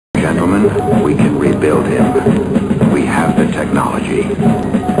human, we can rebuild him. We have the technology.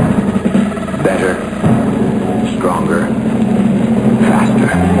 Better, stronger, faster.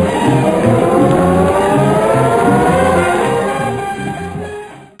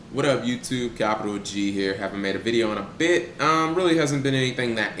 What up, YouTube? Capital G here. Haven't made a video in a bit. Really hasn't been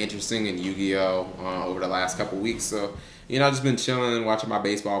anything that interesting in Yu-Gi-Oh! Over the last couple weeks. So, you know, I've just been chilling, watching my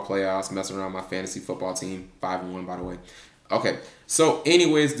baseball playoffs, messing around with my fantasy football team. 5-1, by the way. Okay, so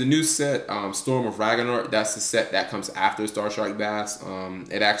anyways, the new set, Storm of Ragnarok, that's the set that comes after Star Strike Bass.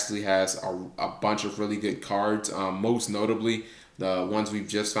 It actually has a bunch of really good cards. Most notably, the ones we've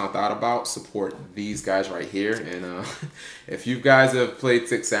just found out about support these guys right here. And if you guys have played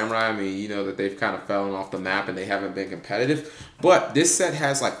Six Samurai, I mean, you know that they've kind of fallen off the map and they haven't been competitive. But this set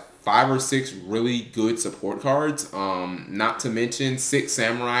has like 5 or 6 really good support cards. Not to mention, Six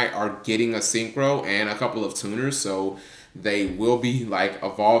Samurai are getting a synchro and a couple of tuners, so they will be like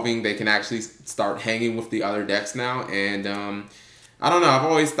evolving. They can actually start hanging with the other decks now. And I don't know, I've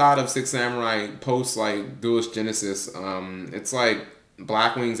always thought of Six Samurai post like Duelist Genesis. It's like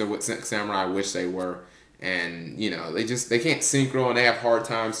Blackwings are what Six Samurai wish they were. And you know, they can't synchro and they have hard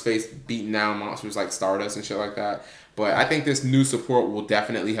times beating down monsters like Stardust and shit like that. But I think this new support will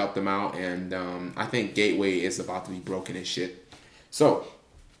definitely help them out, and I think Gateway is about to be broken as shit. So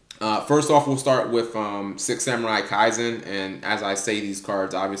first off, we'll start with Six Samurai Kaizen, and as I say these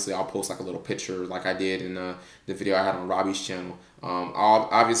cards, obviously I'll post like a little picture like I did in the video I had on Robbie's channel.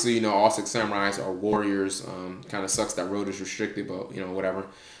 Obviously, you know, all Six Samurais are warriors. Kind of sucks that road is restricted, but you know, whatever.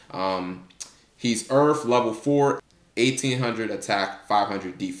 He's Earth, level 4, 1800 attack,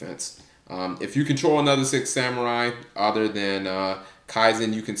 500 defense. If you control another Six Samurai other than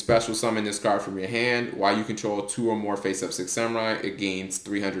Kaizen, you can special summon this card from your hand. While you control 2 or more face-up Six Samurai, it gains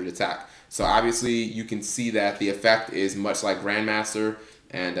 300 attack. So obviously you can see that the effect is much like Grandmaster,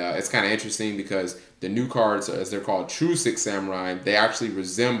 and it's kind of interesting because the new cards, as they're called, True Six Samurai, they actually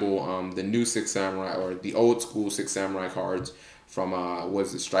resemble the new Six Samurai, or the old school Six Samurai cards from what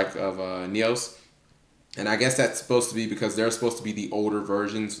is it, Strike of Neos. And I guess that's supposed to be because they're supposed to be the older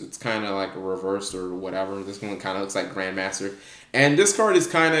versions. It's kind of like a reverse or whatever. This one kind of looks like Grandmaster. And this card is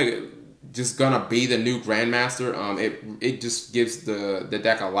kind of just going to be the new Grandmaster. It just gives the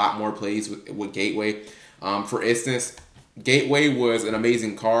deck a lot more plays with Gateway. For instance, Gateway was an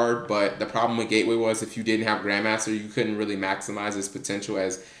amazing card, but the problem with Gateway was if you didn't have Grandmaster, you couldn't really maximize its potential,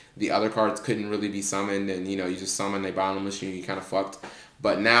 as the other cards couldn't really be summoned. And, you know, you just summon a Bottom Machine, you kind of fucked.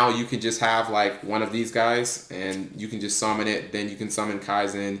 But now you can just have like one of these guys and you can just summon it. Then you can summon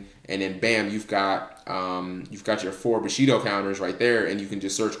Kaizen, and then bam, you've got your 4 Bushido counters right there, and you can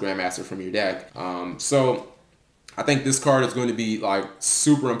just search Grandmaster from your deck. So I think this card is going to be like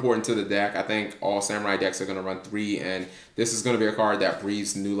super important to the deck. I think all Samurai decks are going to run 3, and this is going to be a card that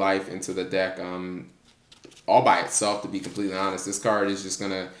breathes new life into the deck all by itself, to be completely honest. This card is just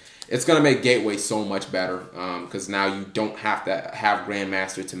going to... It's going to make Gateway so much better because now you don't have to have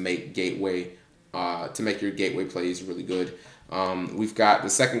Grandmaster to make Gateway, to make your Gateway plays really good. We've got the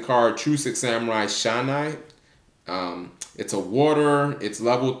second card, True Six Samurai Shanai. It's a water. It's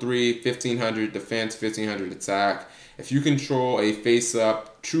level 3, 1500 defense, 1500 attack. If you control a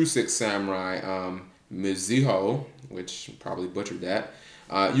face-up True Six Samurai Mizuho, which probably butchered that,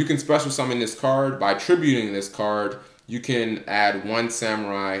 you can special summon this card. By tributing this card, you can add 1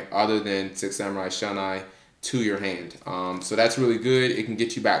 samurai other than Six Samurai Shanai to your hand. So that's really good. It can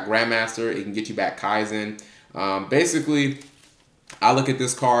get you back Grandmaster. It can get you back Kaizen. Basically, I look at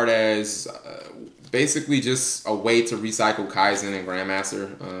this card as basically just a way to recycle Kaizen and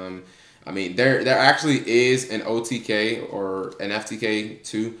Grandmaster. I mean, there actually is an OTK or an FTK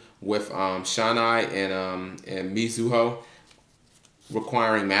too with Shanai and Mizuho,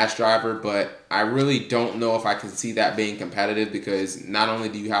 requiring Match Driver, but I really don't know if I can see that being competitive, because not only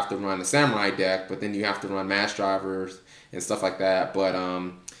do you have to run a Samurai deck, but then you have to run Match Drivers and stuff like that. But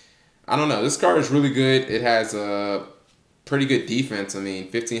I don't know. This card is really good. It has a pretty good defense. I mean,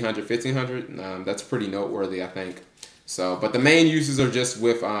 1500, that's pretty noteworthy, I think. So, but the main uses are just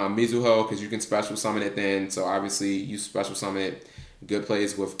with Mizuho, because you can special summon it then. So obviously you special summon it. Good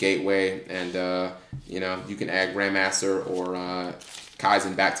plays with Gateway, and you know, you can add Grandmaster or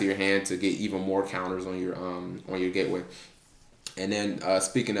Kaizen back to your hand to get even more counters on your Gateway. And then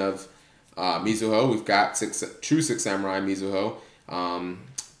speaking of Mizuho, we've got True Six Samurai Mizuho.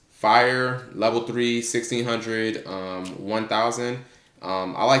 Fire, level 3, 1600, 1000.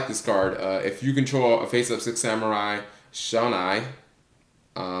 I like this card. If you control a face-up Six Samurai Shanai,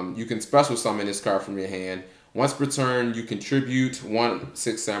 you can special summon this card from your hand. Once per turn, you contribute 1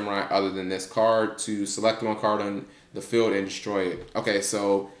 Six Samurai other than this card to select 1 card on the field and destroy it. Okay,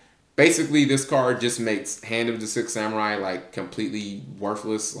 so basically this card just makes Hand of the Six Samurai like completely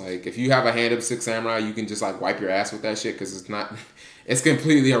worthless. Like if you have a Hand of the Six Samurai, you can just like wipe your ass with that shit because it's not, it's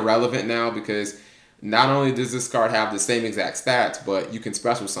completely irrelevant now because not only does this card have the same exact stats, but you can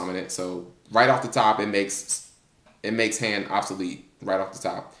special summon it. So right off the top, it makes Hand obsolete right off the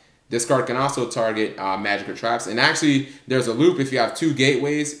top. This card can also target magic or traps. And actually, there's a loop if you have 2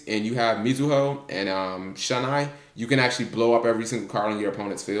 gateways and you have Mizuho and Shunai, you can actually blow up every single card on your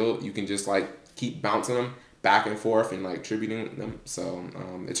opponent's field. You can just like keep bouncing them back and forth and like tributing them. So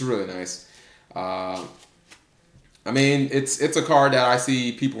it's really nice. I mean, it's a card that I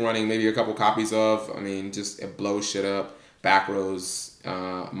see people running maybe a couple copies of. I mean, just it blows shit up. Back rows,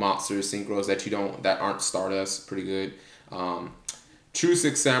 monsters, synchros that aren't Stardust, pretty good. True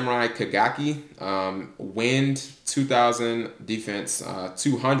Six Samurai Kagaki, wind, 2000 defense,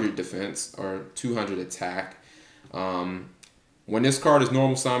 200 defense, or 200 attack. When this card is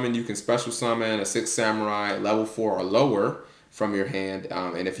normal summon, you can special summon a Six Samurai level 4 or lower from your hand.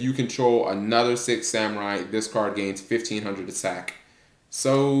 And if you control another Six Samurai, this card gains 1500 attack.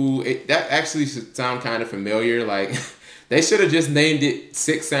 So that actually should sound kind of familiar. Like they should have just named it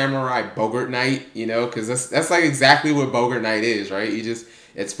Six Samurai Bogart Knight, you know, because that's like exactly what Bogart Knight is, right?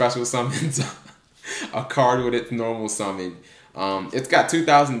 It special summons a card with its normal summon. It's got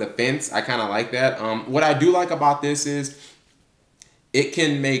 2000 defense. I kind of like that. What I do like about this is it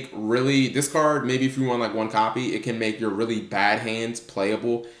can make this card, maybe if you want like 1 copy, it can make your really bad hands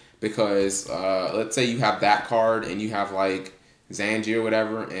playable because let's say you have that card and you have like Zanji or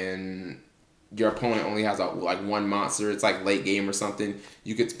whatever and your opponent only has like 1 monster, it's like late game or something,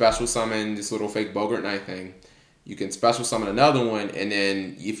 you could special summon this little fake Bogart Knight thing. You can special summon another one, and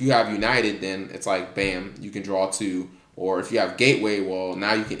then if you have United, then it's like, bam, you can draw 2. Or if you have Gateway, well,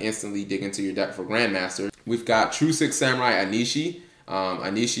 now you can instantly dig into your deck for Grandmaster. We've got True Six Samurai Anishi.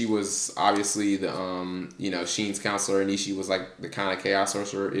 Anishi was obviously the, you know, Sheen's counselor. Anishi was like the kind of Chaos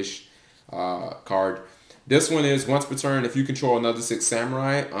Sorcerer-ish card. This one is once per turn, if you control another Six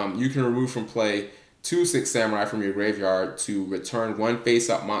Samurai, you can remove from play 2 Six Samurai from your graveyard to return 1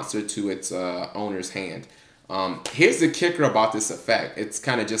 face-up monster to its owner's hand. Here's the kicker about this effect. It's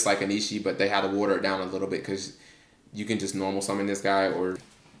kind of just like Anishi, but they had to water it down a little bit because you can just normal summon this guy. Or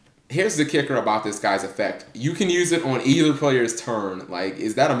here's the kicker about this guy's effect. You can use it on either player's turn. Like,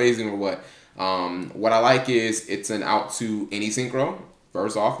 is that amazing or what? What I like is it's an out to any synchro.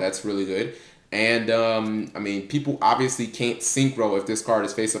 First off, that's really good. And, I mean, people obviously can't synchro if this card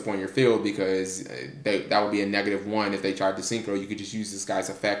is face up on your field because that would be a -1 if they tried to synchro. You could just use this guy's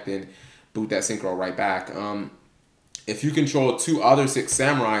effect and boot that synchro right back. If you control 2 other Six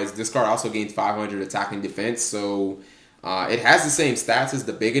Samurais, this card also gains 500 attack and defense. So it has the same stats as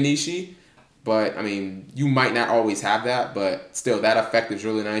the big Anishi, but I mean, you might not always have that, but still, that effect is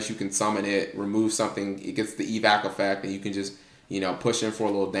really nice. You can summon it, remove something, it gets the evac effect, and you can just, you know, push in for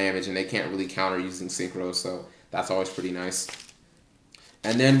a little damage, and they can't really counter using synchro, so that's always pretty nice.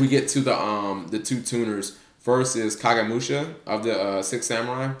 And then we get to the 2 tuners. First is Kagamusha of the Six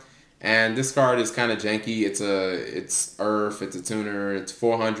Samurai. And this card is kind of janky. It's Earth, it's a tuner, it's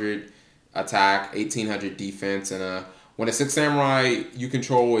 400 attack, 1800 defense, and when a Six Samurai you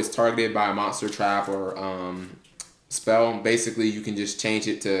control is targeted by a monster, trap, or spell, basically you can just change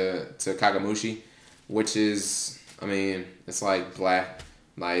it to Kagamushi, which is, I mean, it's like black.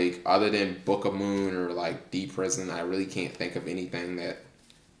 Like, other than Book of Moon or like Deep Prison, I really can't think of anything that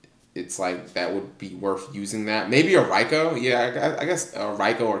it's like that would be worth using that. Maybe a Raiko. Yeah, I guess a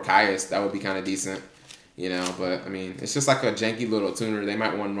Raiko or Caius, that would be kind of decent, you know. But I mean, it's just like a janky little tuner. They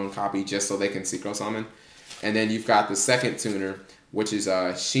might want 1 copy just so they can synchro summon. And then you've got the second tuner, which is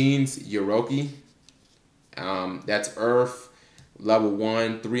Sheen's Yoroki. That's Earth, level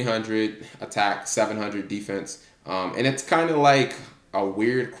 1, 300 attack, 700 defense. And it's kind of like a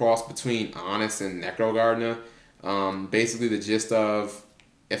weird cross between Honest and Necro Gardener. Basically the gist of,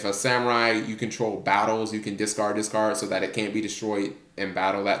 if a samurai you control battles, you can discard this card so that it can't be destroyed in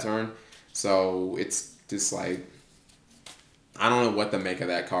battle that turn. So it's just like, I don't know what to make of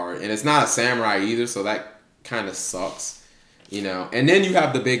that card. And it's not a samurai either, so that kind of sucks, you know. And then you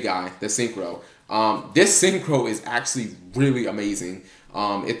have the big guy, the synchro. This synchro is actually really amazing.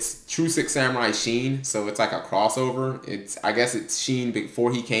 It's True Six Samurai Sheen, so it's like a crossover. I guess it's Sheen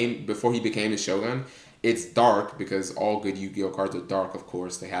before he became the Shogun. It's dark because all good Yu-Gi-Oh cards are dark, of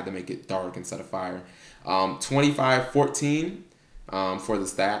course. They had to make it dark instead of fire. 2514 for the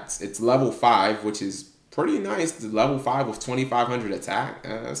stats. It's level 5, which is pretty nice. The level 5 with 2500 attack.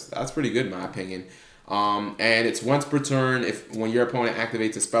 That's pretty good in my opinion. And it's once per turn. When your opponent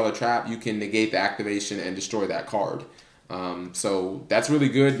activates a spell or trap, you can negate the activation and destroy that card. So that's really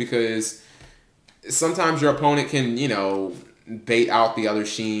good because sometimes your opponent can, you know, bait out the other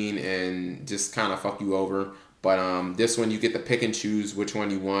Sheen and just kind of fuck you over. But this one you get to pick and choose which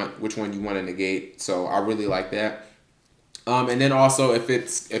one you want to negate. So I really like that. And then also if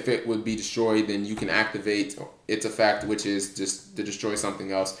it would be destroyed, then you can activate its effect, which is just to destroy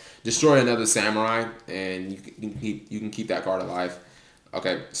something else. Destroy another samurai, and you can keep that card alive.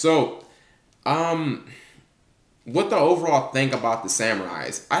 Okay, so what the overall think about the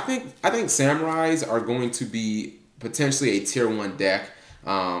samurais? I think samurais are going to be potentially a tier 1 deck.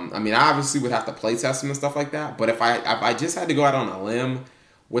 I mean, I obviously would have to play test them and stuff like that. But if I just had to go out on a limb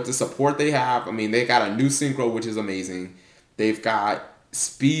with the support they have, I mean, they got a new synchro, which is amazing. They've got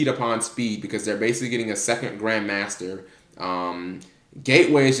speed upon speed because they're basically getting a second Grandmaster.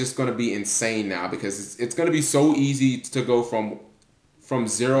 Gateway is just going to be insane now because it's going to be so easy to go from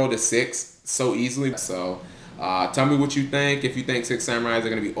 0 to 6 so easily. So tell me what you think. If you think 6 Samurais are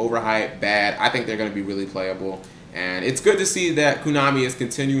going to be overhyped, bad, I think they're going to be really playable. And it's good to see that Konami is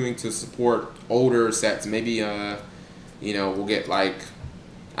continuing to support older sets. Maybe, you know, we'll get like,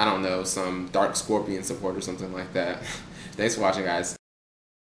 I don't know, some Dark Scorpion support or something like that. Thanks for watching, guys.